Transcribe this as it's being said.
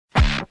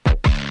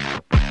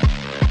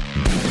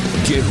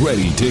Get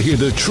ready to hear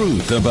the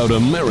truth about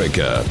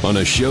America on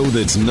a show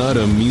that's not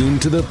immune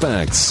to the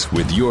facts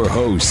with your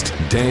host,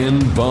 Dan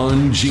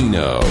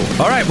Bongino.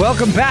 All right,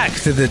 welcome back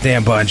to the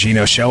Dan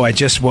Bongino Show. I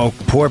just woke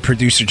poor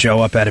producer Joe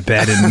up out of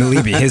bed, and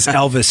believe me, his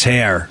Elvis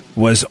hair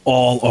was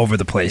all over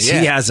the place. Yeah.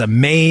 He has a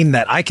mane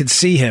that I can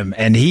see him,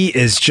 and he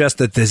is just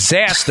a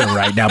disaster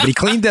right now. But he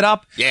cleaned it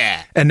up,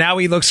 and now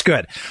he looks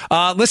good.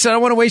 Listen, I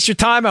don't want to waste your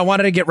time. I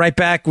wanted to get right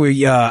back.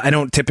 I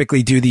don't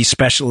typically do these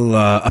special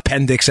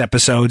appendix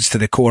episodes to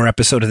the core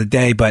episode of the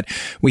day, but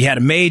we had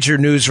a major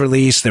news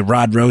release, the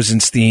Rod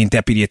Rosenstein,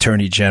 Deputy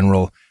Attorney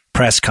General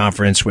press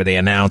conference, where they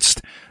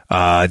announced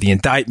the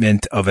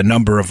indictment of a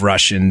number of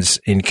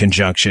Russians in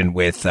conjunction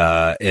with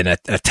an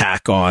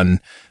attack on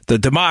the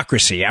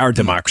democracy, our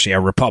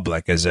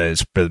republic, is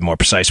the more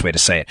precise way to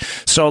say it.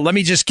 So let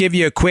me just give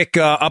you a quick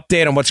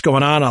update on what's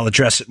going on. I'll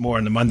address it more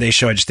in the Monday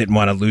show. I just didn't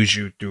want to lose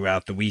you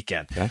throughout the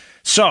weekend. Okay.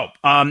 So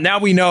now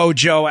we know,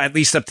 Joe, at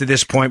least up to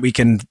this point, we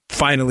can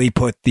finally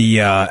put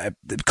the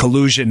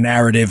collusion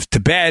narrative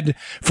to bed.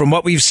 From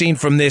what we've seen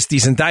from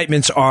these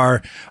indictments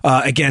are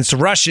against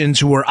Russians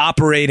who are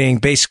operating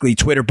basically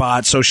Twitter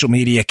bots, social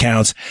media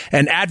accounts,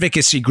 and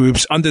advocacy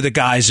groups under the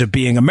guise of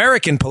being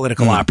American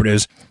political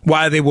operatives,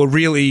 while they were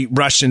really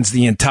Russians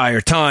the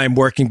entire time,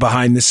 working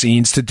behind the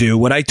scenes to do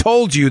what I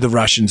told you the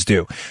Russians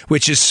do,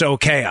 which is sow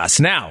chaos.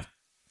 Now,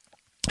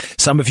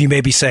 some of you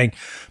may be saying,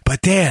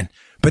 but Dan,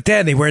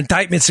 they were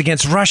indictments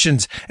against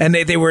Russians, and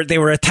they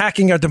were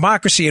attacking our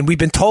democracy, and we've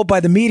been told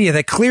by the media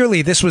that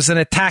clearly this was an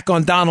attack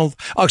on on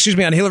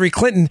Hillary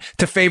Clinton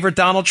to favor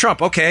Donald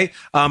Trump. Okay,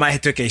 I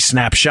took a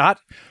snapshot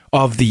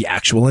of the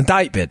actual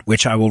indictment,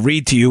 which I will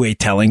read to you a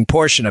telling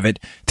portion of it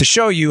to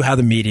show you how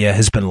the media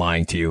has been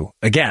lying to you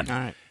again. All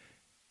right.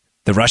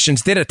 The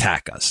Russians did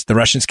attack us. The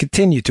Russians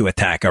continue to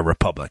attack our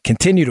republic,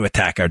 continue to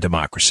attack our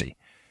democracy.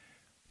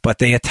 But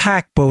they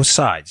attack both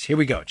sides. Here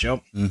we go,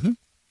 Joe. Mm-hmm.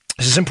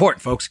 This is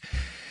important, folks.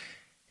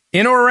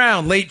 In or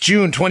around late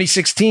June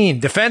 2016,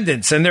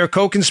 defendants and their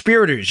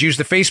co-conspirators used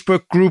the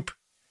Facebook group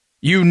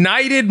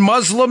United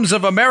Muslims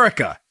of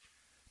America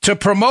to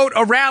promote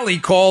a rally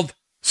called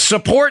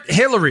Support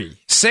Hillary,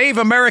 Save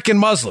American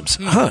Muslims.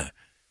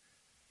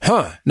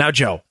 Now,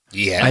 Joe.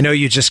 Yeah. I know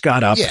you just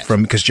got up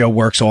because Joe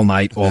works all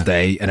night, all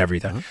day, and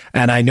everything.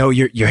 And I know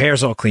your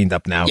hair's all cleaned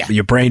up now. Yeah.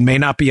 Your brain may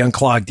not be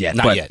unclogged yet.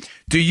 Not yet.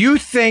 Do you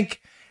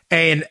think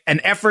an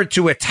effort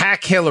to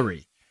attack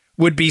Hillary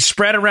would be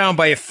spread around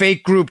by a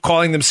fake group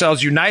calling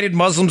themselves United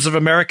Muslims of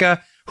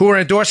America, who are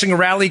endorsing a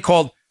rally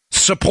called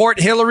Support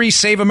Hillary,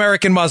 Save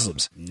American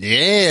Muslims?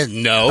 Yeah,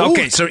 no.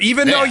 Okay, so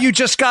even though you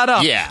just got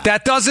up,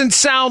 that doesn't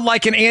sound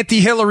like an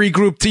anti-Hillary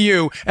group to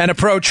you and a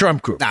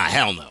pro-Trump group. Nah,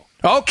 hell no.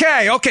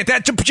 Okay.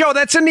 Joe,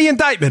 that's in the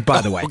indictment, by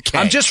the way. Okay.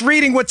 I'm just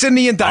reading what's in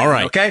the indictment, all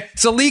right. Okay?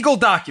 It's a legal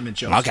document,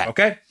 Joe.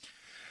 Okay?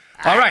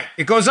 All right.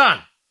 It goes on.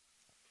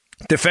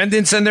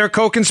 Defendants and their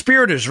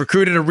co-conspirators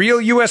recruited a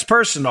real U.S.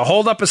 person to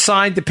hold up a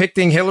sign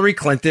depicting Hillary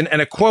Clinton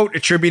and a quote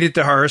attributed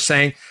to her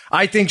saying,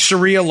 "I think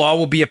Sharia law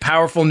will be a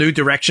powerful new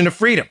direction of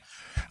freedom."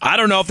 I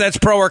don't know if that's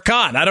pro or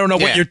con. I don't know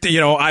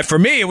what for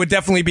me, it would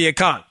definitely be a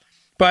con.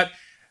 But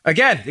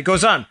again, it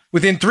goes on.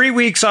 Within 3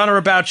 weeks, on or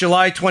about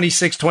July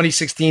 26,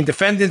 2016,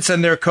 defendants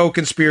and their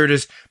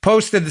co-conspirators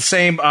posted the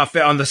same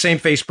on the same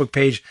Facebook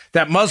page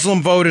that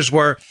Muslim voters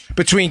were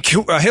between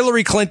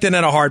Hillary Clinton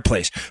and a hard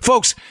place.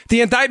 Folks, the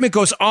indictment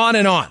goes on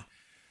and on.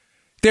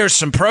 There's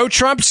some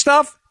pro-Trump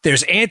stuff.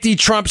 There's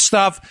anti-Trump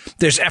stuff.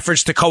 There's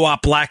efforts to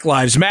co-opt Black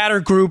Lives Matter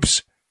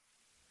groups.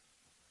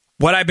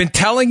 What I've been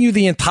telling you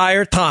the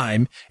entire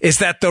time is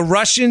that the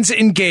Russians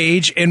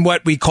engage in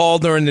what we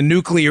called during the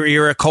nuclear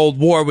era Cold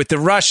War with the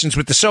Russians,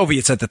 with the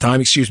Soviets at the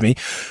time,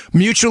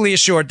 mutually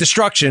assured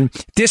destruction.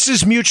 This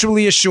is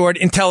mutually assured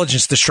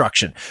intelligence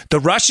destruction. The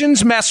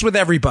Russians mess with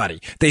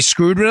everybody. They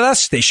screwed with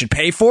us. They should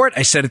pay for it.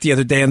 I said it the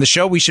other day on the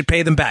show. We should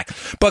pay them back.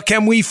 But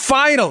can we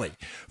finally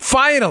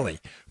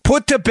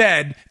put to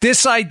bed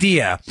this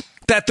idea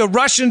that the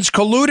Russians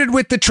colluded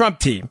with the Trump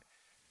team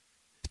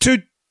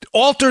to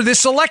alter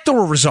this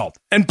electoral result?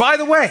 And by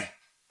the way,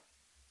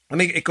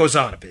 it goes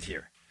on a bit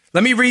here.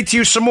 Let me read to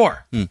you some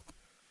more.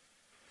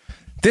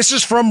 This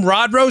is from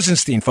Rod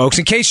Rosenstein, folks,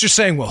 in case you're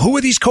saying, well, who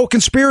are these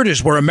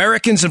co-conspirators? Were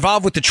Americans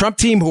involved with the Trump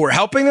team who were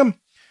helping them?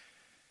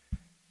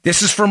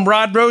 This is from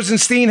Rod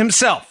Rosenstein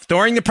himself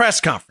during the press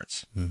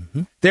conference.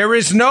 Mm-hmm. There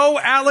is no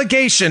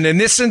allegation in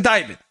this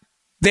indictment.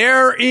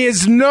 There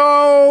is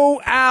no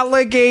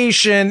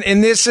allegation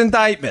in this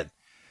indictment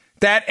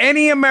that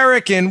any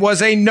American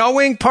was a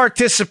knowing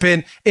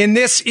participant in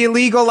this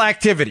illegal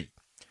activity,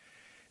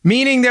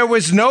 meaning there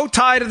was no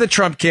tie to the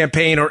Trump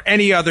campaign or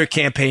any other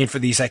campaign for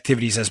these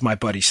activities, as my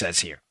buddy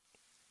says here.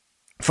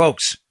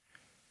 Folks,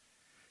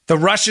 The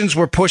Russians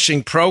were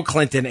pushing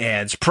pro-Clinton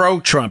ads,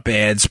 pro-Trump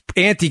ads,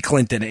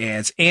 anti-Clinton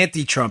ads,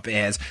 anti-Trump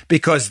ads,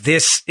 because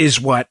this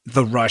is what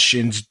the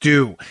Russians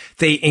do.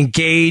 They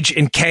engage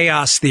in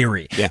chaos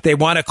theory. Yeah. They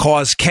want to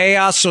cause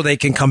chaos so they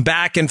can come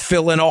back and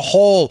fill in a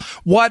hole.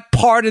 What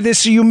part of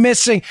this are you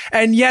missing?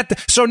 And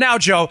yet, so now,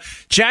 Joe,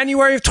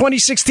 January of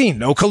 2016,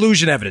 no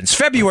collusion evidence.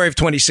 February of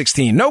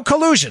 2016, no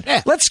collusion.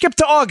 Let's skip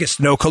to August,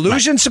 no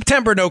collusion. Right.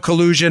 September, no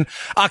collusion.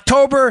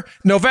 October,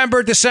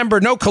 November, December,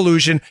 no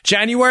collusion.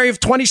 January of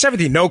 2017,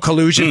 no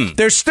collusion.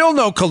 There's still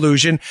no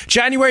collusion.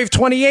 January of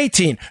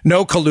 2018,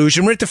 no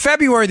collusion. We're into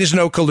February, there's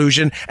no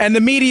collusion. And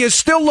the media is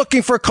still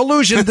looking for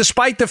collusion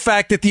despite the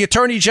fact that the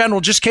Attorney General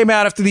just came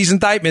out after these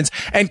indictments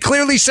and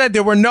clearly said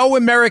there were no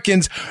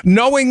Americans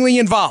knowingly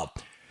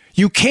involved.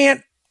 You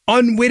can't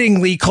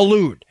unwittingly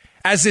collude.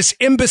 As this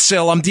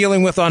imbecile I'm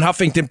dealing with on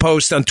Huffington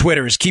Post on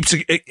Twitter keeps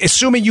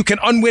assuming you can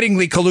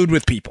unwittingly collude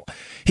with people.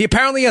 He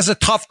apparently has a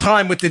tough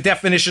time with the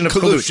definition of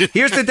collusion.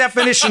 Here's the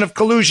definition of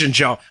collusion,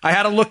 Joe. I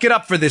had to look it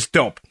up for this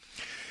dope.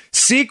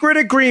 Secret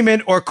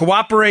agreement or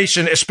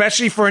cooperation,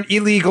 especially for an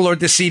illegal or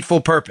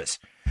deceitful purpose.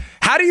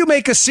 How do you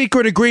make a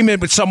secret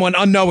agreement with someone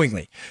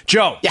unknowingly?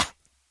 Joe. Yeah.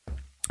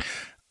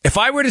 If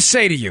I were to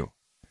say to you,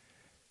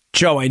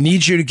 Joe, I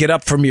need you to get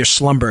up from your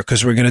slumber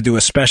because we're going to do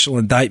a special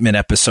indictment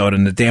episode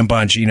on the Dan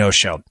Bongino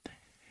show.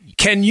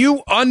 Can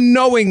you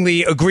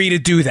unknowingly agree to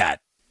do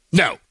that?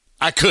 No,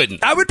 I couldn't.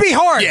 That would be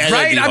hard,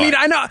 right? I mean,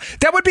 I know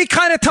that would be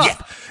kind of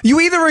tough. Yeah. You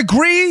either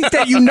agree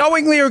that you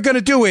knowingly are going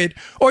to do it,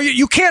 or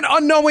you can't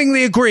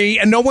unknowingly agree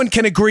and no one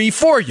can agree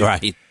for you.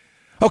 Right.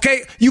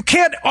 Okay? You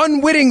can't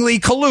unwittingly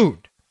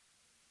collude.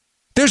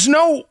 There's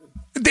no...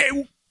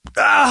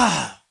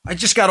 I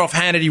just got off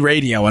Hannity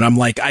Radio, and I'm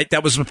like,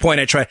 that was the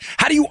point I tried.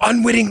 How do you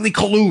unwittingly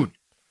collude?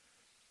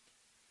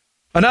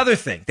 Another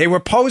thing, they were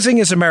posing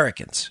as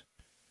Americans.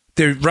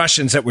 The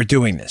Russians that were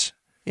doing this.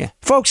 Yeah.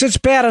 Folks, it's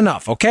bad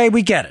enough, okay?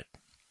 We get it.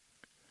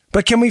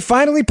 But can we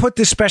finally put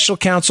this special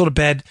counsel to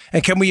bed,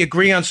 and can we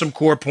agree on some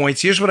core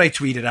points? Here's what I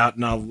tweeted out,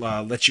 and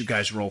I'll let you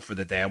guys roll for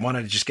the day. I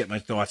wanted to just get my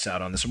thoughts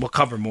out on this, and we'll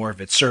cover more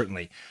of it,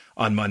 certainly,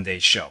 on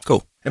Monday's show.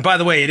 Cool. And by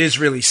the way, it is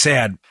really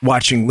sad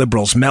watching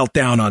liberals melt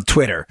down on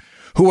Twitter,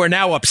 who are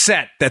now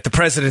upset that the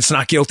president's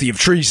not guilty of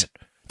treason.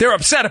 They're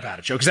upset about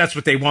it, Joe, because that's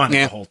what they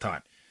wanted the whole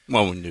time.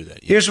 Well, we knew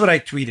that. Yeah. Here's what I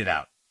tweeted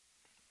out.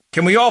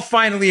 Can we all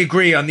finally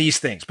agree on these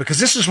things? Because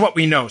this is what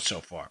we know so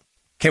far.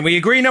 Can we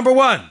agree, number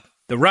one,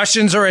 the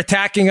Russians are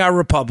attacking our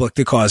republic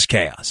to cause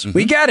chaos.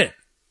 We get it.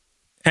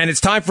 And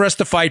it's time for us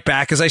to fight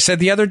back, as I said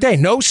the other day.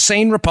 No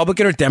sane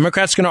Republican or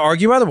Democrat's going to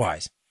argue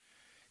otherwise.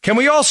 Can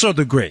we also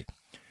agree?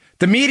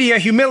 The media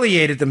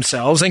humiliated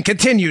themselves and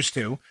continues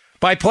to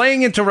by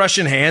playing into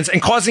Russian hands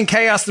and causing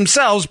chaos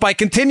themselves by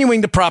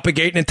continuing to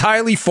propagate an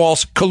entirely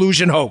false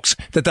collusion hoax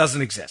that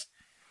doesn't exist.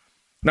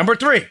 Number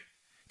three,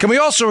 can we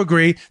also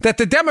agree that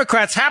the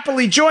Democrats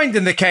happily joined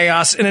in the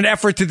chaos in an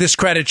effort to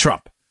discredit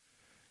Trump?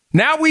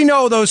 Now we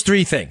know those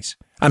three things.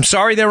 I'm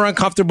sorry they were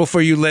uncomfortable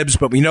for you libs,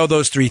 but we know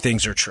those three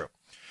things are true.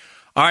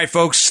 All right,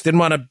 folks, didn't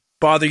want to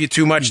bother you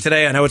too much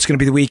today. I know it's going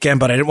to be the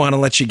weekend, but I didn't want to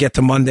let you get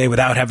to Monday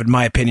without having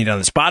my opinion on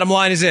this. Bottom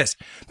line is this.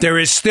 There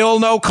is still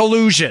no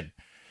collusion.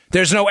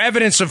 There's no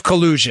evidence of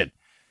collusion.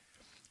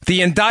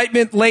 The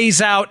indictment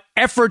lays out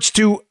efforts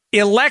to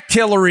elect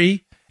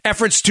Hillary,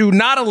 efforts to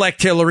not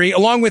elect Hillary,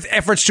 along with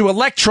efforts to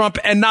elect Trump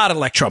and not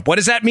elect Trump. What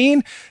does that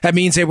mean? That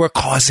means they were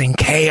causing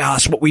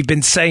chaos, what we've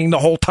been saying the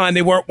whole time.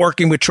 They weren't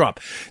working with Trump.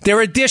 There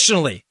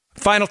additionally,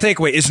 final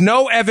takeaway, is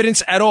no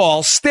evidence at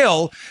all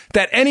still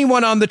that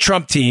anyone on the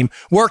Trump team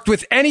worked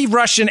with any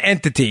Russian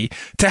entity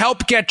to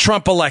help get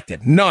Trump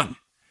elected. None.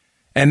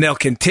 And they'll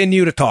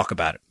continue to talk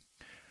about it.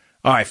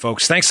 All right,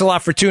 folks, thanks a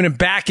lot for tuning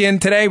back in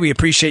today. We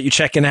appreciate you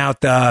checking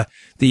out the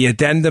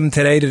addendum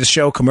today to the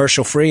show,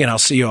 commercial free, and I'll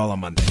see you all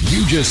on Monday.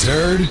 You just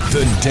heard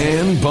The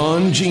Dan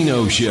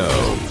Bongino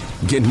Show.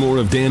 Get more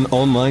of Dan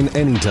online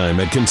anytime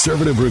at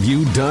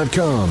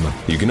conservativereview.com.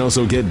 You can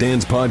also get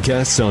Dan's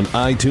podcasts on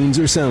iTunes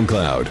or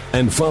SoundCloud.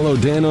 And follow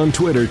Dan on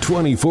Twitter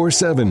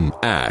 24/7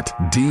 at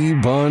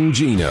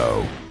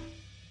DBongino.